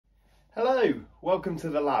Hello, welcome to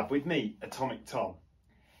the lab with me, Atomic Tom.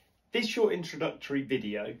 This short introductory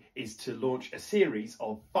video is to launch a series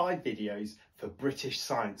of 5 videos for British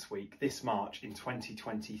Science Week this March in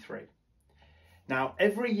 2023. Now,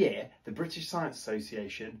 every year the British Science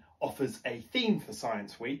Association offers a theme for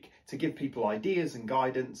Science Week to give people ideas and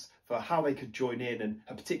guidance for how they could join in and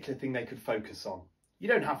a particular thing they could focus on. You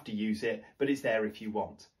don't have to use it, but it's there if you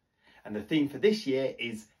want. And the theme for this year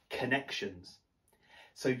is connections.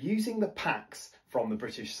 So using the packs from the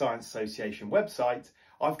British Science Association website,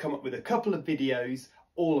 I've come up with a couple of videos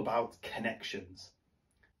all about connections.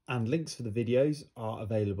 And links for the videos are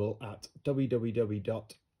available at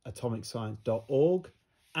www.atomicscience.org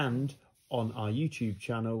and on our YouTube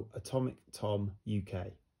channel, Atomic Tom UK.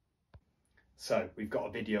 So we've got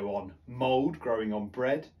a video on mould growing on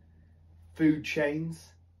bread, food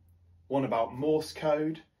chains, one about Morse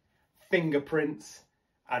code, fingerprints,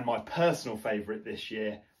 and my personal favourite this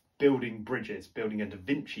year, building bridges, building a Da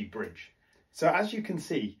Vinci bridge. So as you can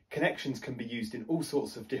see, connections can be used in all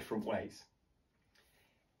sorts of different ways.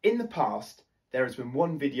 In the past, there has been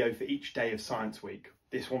one video for each day of Science Week,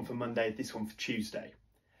 this one for Monday, this one for Tuesday.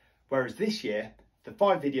 Whereas this year, the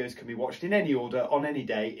 5 videos can be watched in any order, on any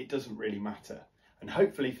day, it doesn't really matter. And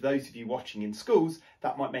hopefully for those of you watching in schools,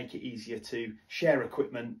 that might make it easier to share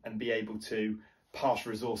equipment and be able to pass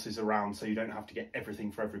resources around so you don't have to get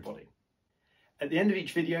everything for everybody. At the end of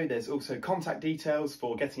each video, there's also contact details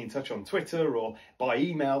for getting in touch on Twitter or by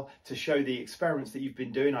email to show the experiments that you've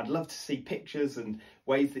been doing. I'd love to see pictures and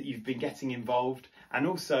ways that you've been getting involved. And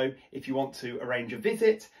also, if you want to arrange a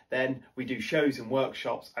visit, then we do shows and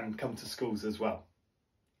workshops and come to schools as well.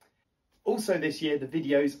 Also this year, the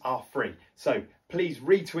videos are free. So please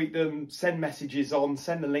retweet them, send messages on,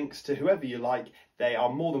 send the links to whoever you like. They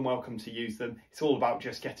are more than welcome to use them. It's all about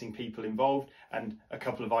just getting people involved and a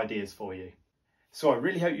couple of ideas for you. So I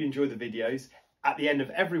really hope you enjoy the videos. At the end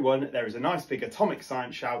of every one, there is a nice big Atomic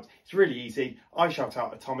Science shout. It's really easy. I shout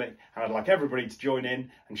out Atomic, and I'd like everybody to join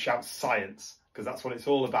in and shout science, because that's what it's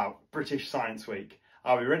all about. British Science Week.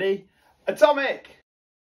 Are we ready? Atomic!